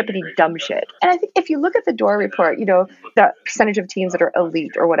ship any dumb shit. And I think if you look at the DORA report, you know, the percentage of teams that are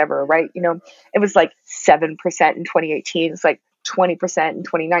elite or whatever, right? You know, it was like 7% in 2018. It's like 20% in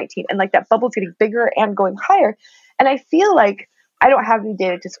 2019. And like that bubble's getting bigger and going higher. And I feel like I don't have any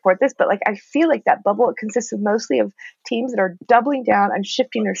data to support this, but like I feel like that bubble consists of mostly of teams that are doubling down on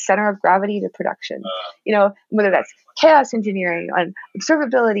shifting their center of gravity to production. You know, whether that's chaos engineering on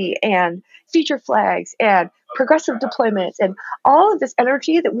observability and feature flags and progressive deployments and all of this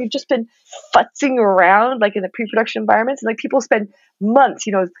energy that we've just been futzing around like in the pre-production environments. And like people spend months,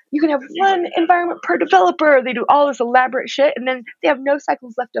 you know, you can have one environment per developer. They do all this elaborate shit and then they have no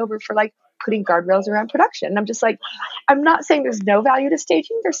cycles left over for like putting guardrails around production. And I'm just like, I'm not saying there's no value to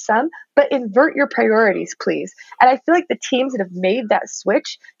staging, there's some, but invert your priorities, please. And I feel like the teams that have made that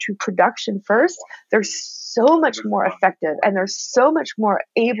switch to production first, they're so much more effective and they're so much more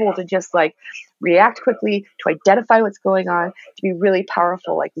able to just like react quickly, to identify what's going on, to be really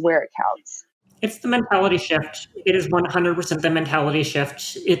powerful, like where it counts. It's the mentality shift. It is 100% the mentality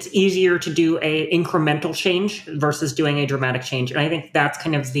shift. It's easier to do a incremental change versus doing a dramatic change. And I think that's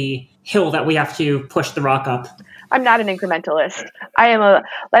kind of the hill that we have to push the rock up. I'm not an incrementalist. I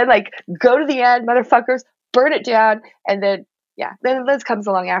like go to the end, motherfuckers, burn it down, and then Liz comes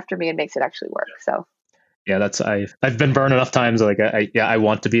along after me and makes it actually work. So yeah, that's I've been burned enough times. Like I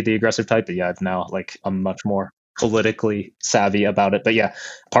want to be the aggressive type, but yeah, I've now like I'm much more politically savvy about it. But yeah,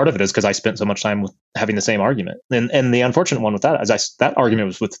 part of it is because I spent so much time with having the same argument. And the unfortunate one with that is that argument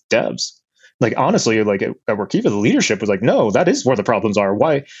was with devs. Like honestly, like at Workiva, the leadership was like, no, that is where the problems are.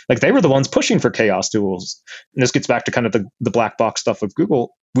 Why? Like they were the ones pushing for chaos tools. And this gets back to kind of the black box stuff of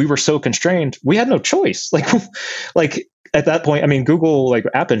Google. We were so constrained, we had no choice. Like at that point, I mean, Google like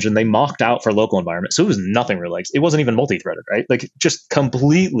App Engine, they mocked out for local environment. So it was nothing real. Like it wasn't even multi-threaded, right? Like just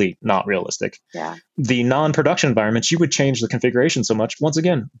completely not realistic. Yeah. The non-production environments, you would change the configuration so much. Once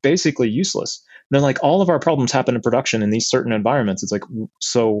again, basically useless. And then like all of our problems happen in production in these certain environments. It's like,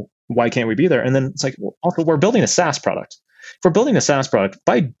 so why can't we be there? And then it's like, well, also we're building a SaaS product. If we're building a SaaS product,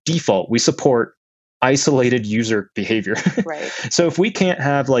 by default, we support isolated user behavior. Right. So if we can't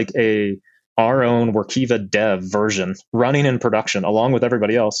have like our own Workiva dev version running in production along with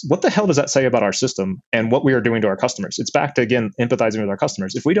everybody else, what the hell does that say about our system and what we are doing to our customers? It's back to, again, empathizing with our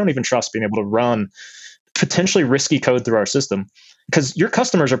customers. If we don't even trust being able to run potentially risky code through our system, because your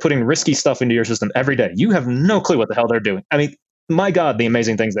customers are putting risky stuff into your system every day. You have no clue what the hell they're doing. I mean, my God, the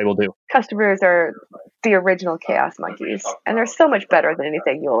amazing things they will do. Customers are the original chaos monkeys, and they're so much better than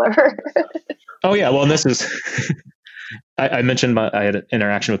anything you'll ever. Oh, yeah. Well, and this is, I mentioned I had an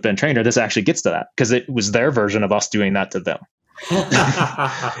interaction with Ben Traynor. This actually gets to that because it was their version of us doing that to them.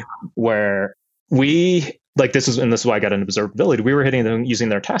 Where we, like this is why I got into observability. We were hitting them using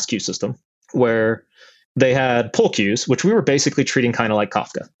their task queue system where they had pull queues, which we were basically treating kind of like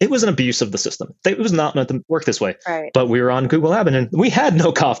Kafka. It was an abuse of the system. It was not meant to work this way. Right. But we were on Google Admin and we had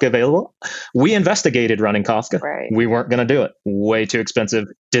no Kafka available. We investigated running Kafka. Right. We weren't going to do it. Way too expensive.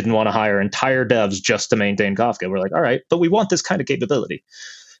 Didn't want to hire entire devs just to maintain Kafka. We're like, all right, but we want this kind of capability.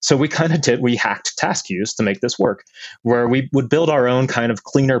 So we hacked task queues to make this work, where we would build our own kind of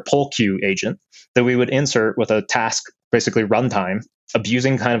cleaner pull queue agent that we would insert with a task, basically runtime,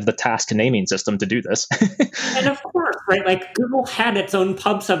 abusing kind of the task naming system to do this. And of course, right, like Google had its own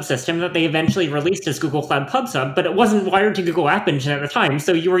PubSub system that they eventually released as Google Cloud PubSub, but it wasn't wired to Google App Engine at the time.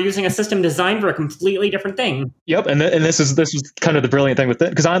 So you were using a system designed for a completely different thing. Yep. And this was kind of the brilliant thing with it,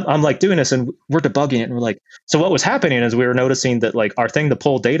 because I'm like doing this and we're debugging it and we're like, so what was happening is we were noticing that like our thing to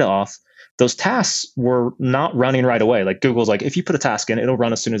pull data off those tasks were not running right away. Like Google's like, if you put a task in, it'll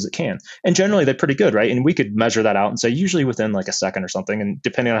run as soon as it can. And generally they're pretty good, right? And we could measure that out and say usually within like a second or something. And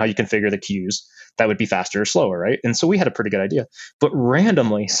depending on how you configure the queues, that would be faster or slower, right? And so we had a pretty good idea. But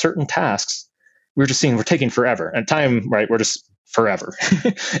randomly, certain tasks, we're just seeing we're taking forever. And time, right, we're just forever.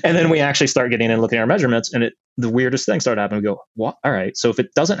 And then we actually start getting in and looking at our measurements, and the weirdest thing started happening. We go, what? All right. So if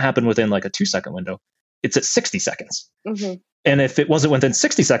it doesn't happen within like a 2-second window, it's at 60 seconds. Mm-hmm. And if it wasn't within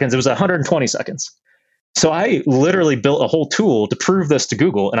 60 seconds, it was 120 seconds. So I literally built a whole tool to prove this to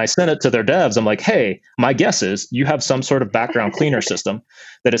Google, and I sent it to their devs. I'm like, hey, my guess is you have some sort of background cleaner system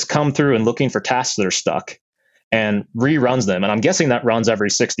that has come through and looking for tasks that are stuck and reruns them. And I'm guessing that runs every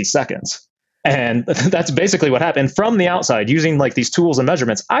 60 seconds. And that's basically what happened from the outside using like these tools and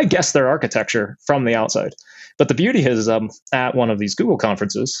measurements. I guess their architecture from the outside. But the beauty is at one of these Google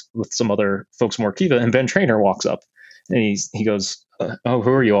conferences with some other folks from Workiva, and Ben Traynor walks up and he goes, oh, who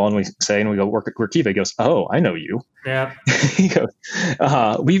are you all? And we say, and we go, Workiva. He goes, oh, I know you. Yeah. He goes,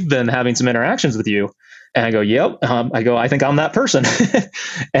 we've been having some interactions with you. And I go, yep. I go, I think I'm that person.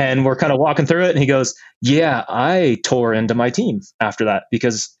 And we're kind of walking through it. And he goes, yeah, I tore into my team after that,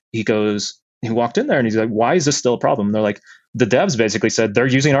 because he walked in there and he's like, why is this still a problem? And they're like, the devs basically said they're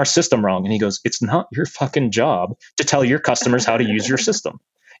using our system wrong. And he goes, it's not your fucking job to tell your customers how to use your system.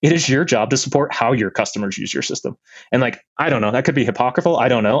 It is your job to support how your customers use your system. And like, I don't know, that could be hypocritical. I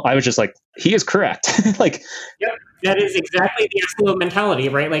don't know. I was just like, he is correct. Like, yep, that is exactly the absolute mentality,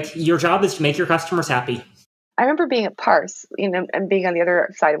 right? Like your job is to make your customers happy. I remember being at Parse, and being on the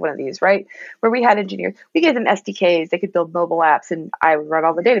other side of one of these, right, where we had engineers. We gave them SDKs; they could build mobile apps, and I would run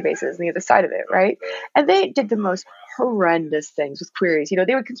all the databases on the other side of it, right? And they did the most horrendous things with queries.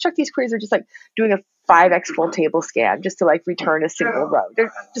 They would construct these queries that are just like doing a 5x full table scan just to like return a single row.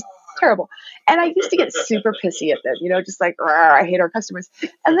 They're just terrible. And I used to get super pissy at them, just like, I hate our customers.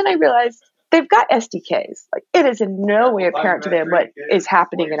 And then I realized they've got SDKs. Like, it is in no way apparent to them what is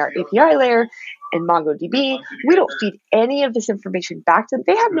happening in our API layer. In MongoDB, we don't feed any of this information back to them.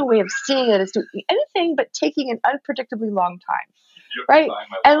 They have no way of seeing that it's doing anything but taking an unpredictably long time, right?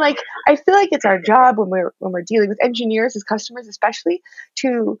 And like, I feel like it's our job when we're dealing with engineers as customers, especially,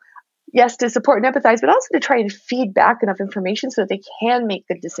 to support and empathize, but also to try and feed back enough information so that they can make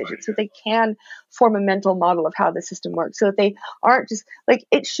good decisions, so that they can form a mental model of how the system works, so that they aren't just like,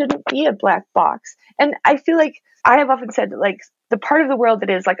 it shouldn't be a black box. And I feel like I have often said that like the part of the world that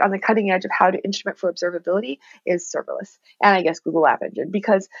is like on the cutting edge of how to instrument for observability is serverless, and I guess Google App Engine,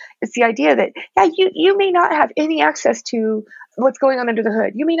 because it's the idea that, you may not have any access to what's going on under the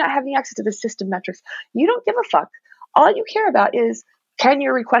hood. You may not have any access to the system metrics. You don't give a fuck. All you care about is, can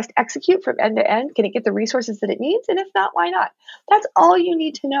your request execute from end to end? Can it get the resources that it needs? And if not, why not? That's all you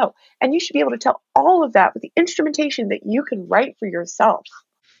need to know. And you should be able to tell all of that with the instrumentation that you can write for yourself.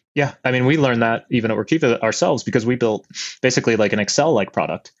 Yeah. I mean, we learned that even at Workiva ourselves, because we built basically like an Excel-like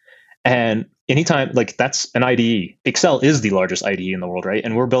product. And anytime, like, that's an IDE. Excel is the largest IDE in the world, right?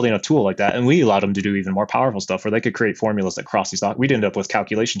 And we're building a tool like that. And we allowed them to do even more powerful stuff where they could create formulas that cross these dots. We'd end up with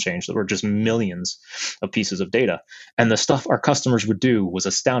calculation chains that were just millions of pieces of data. And the stuff our customers would do was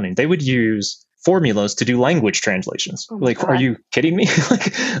astounding. They would use formulas to do language translations. Like, God. Are you kidding me?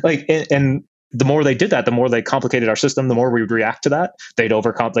 And the more they did that, the more they complicated our system, the more we would react to that. They'd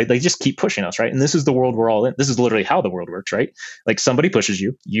overcomplicate. They just keep pushing us, right? And this is the world we're all in. This is literally how the world works, right? Like, somebody pushes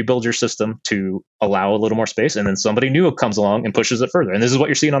you, you build your system to allow a little more space, and then somebody new comes along and pushes it further. And this is what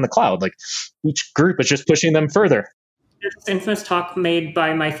you're seeing on the cloud. Like, each group is just pushing them further. There's this infamous talk made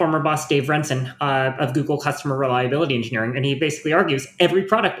by my former boss, Dave Renson, of Google Customer Reliability Engineering. And he basically argues every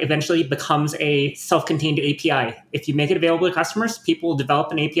product eventually becomes a self-contained API. If you make it available to customers, people will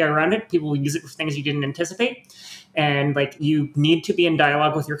develop an API around it. People will use it for things you didn't anticipate. And like, you need to be in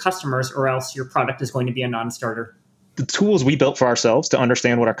dialogue with your customers, or else your product is going to be a non-starter. The tools we built for ourselves to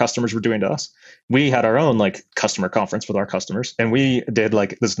understand what our customers were doing to us. We had our own like customer conference with our customers, and we did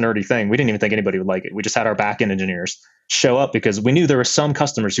like this nerdy thing. We didn't even think anybody would like it. We just had our back-end engineers show up because we knew there were some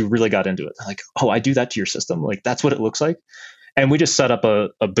customers who really got into it. They're like, oh, I do that to your system. Like, that's what it looks like. And we just set up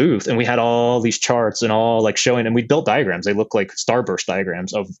a booth, and we had all these charts and all like showing, and we built diagrams. They look like starburst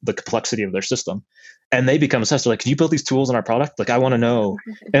diagrams of the complexity of their system. And they become obsessed. They're like, can you build these tools in our product? Like, I want to know.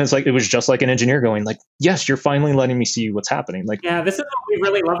 And it's like, it was just like an engineer going like, yes, you're finally letting me see what's happening. Like, yeah, this is what we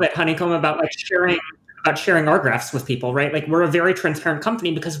really love at Honeycomb about like sharing our graphs with people, right? Like, we're a very transparent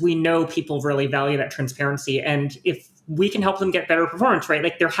company because we know people really value that transparency. And if we can help them get better performance, right?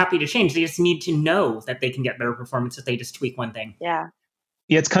 Like, they're happy to change. They just need to know that they can get better performance if they just tweak one thing. Yeah.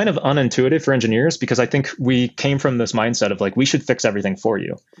 Yeah, it's kind of unintuitive for engineers because I think we came from this mindset of like, we should fix everything for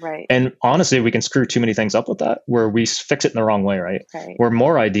you. Right. And honestly, we can screw too many things up with that where we fix it in the wrong way, right? Where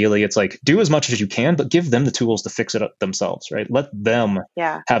more ideally, it's like, do as much as you can, but give them the tools to fix it up themselves, right? Let them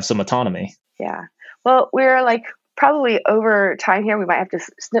have some autonomy. Yeah. Well, we're like probably over time here. We might have to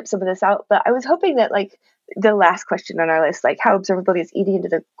snip some of this out, but I was hoping that like the last question on our list, like how observability is eating into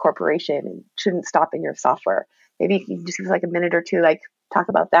the corporation and shouldn't stop in your software. Maybe you can just give us like a minute or two, like talk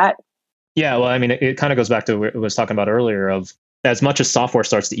about that. Yeah, well, I mean, it kind of goes back to what I was talking about earlier of as much as software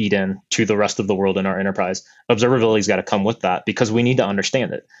starts to eat in to the rest of the world in our enterprise, observability's got to come with that because we need to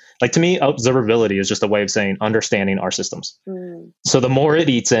understand it. Like to me, observability is just a way of saying understanding our systems. So the more it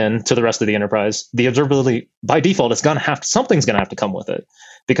eats in to the rest of the enterprise, the observability by default is going to have something's going to have to come with it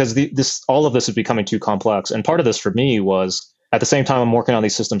because all of this is becoming too complex. And part of this for me was at the same time I'm working on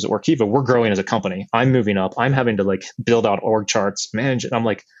these systems at Workiva, we're growing as a company. I'm moving up. I'm having to like build out org charts, manage it. I'm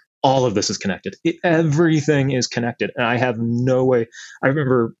like, all of this is connected. Everything is connected. And I have no way. I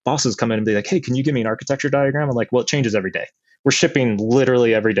remember bosses come in and be like, hey, can you give me an architecture diagram? I'm like, well, it changes every day. We're shipping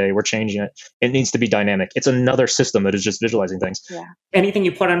literally every day. We're changing it. It needs to be dynamic. It's another system that is just visualizing things. Yeah. Anything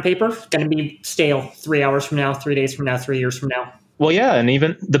you put on paper going to be stale 3 hours from now, 3 days from now, 3 years from now. Well, yeah. And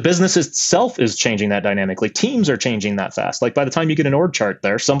even the business itself is changing that dynamically. Teams are changing that fast. Like by the time you get an org chart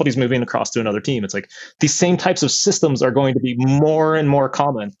there, somebody's moving across to another team. It's like these same types of systems are going to be more and more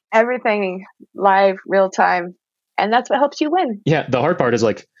common. Everything live, real time. And that's what helps you win. Yeah. The hard part is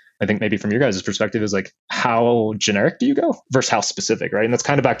like, I think maybe from your guys' perspective is like, how generic do you go versus how specific, right? And that's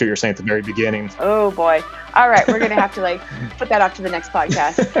kind of back to what you were saying at the very beginning. Oh boy. All right. We're going to have to like put that off to the next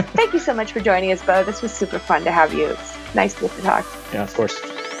podcast. Thank you so much for joining us, Bo. This was super fun to have you. It's nice to get to talk. Yeah, of course.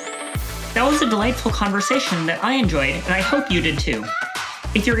 That was a delightful conversation that I enjoyed, and I hope you did too.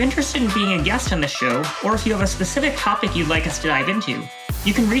 If you're interested in being a guest on the show, or if you have a specific topic you'd like us to dive into,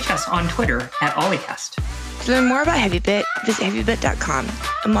 you can reach us on Twitter at Olliecast. To learn more about HeavyBit, visit heavybit.com.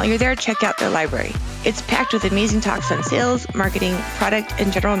 And while you're there, check out their library. It's packed with amazing talks on sales, marketing, product,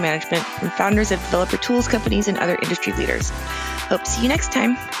 and general management from founders of developer tools companies and other industry leaders. Hope to see you next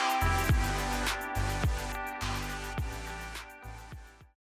time.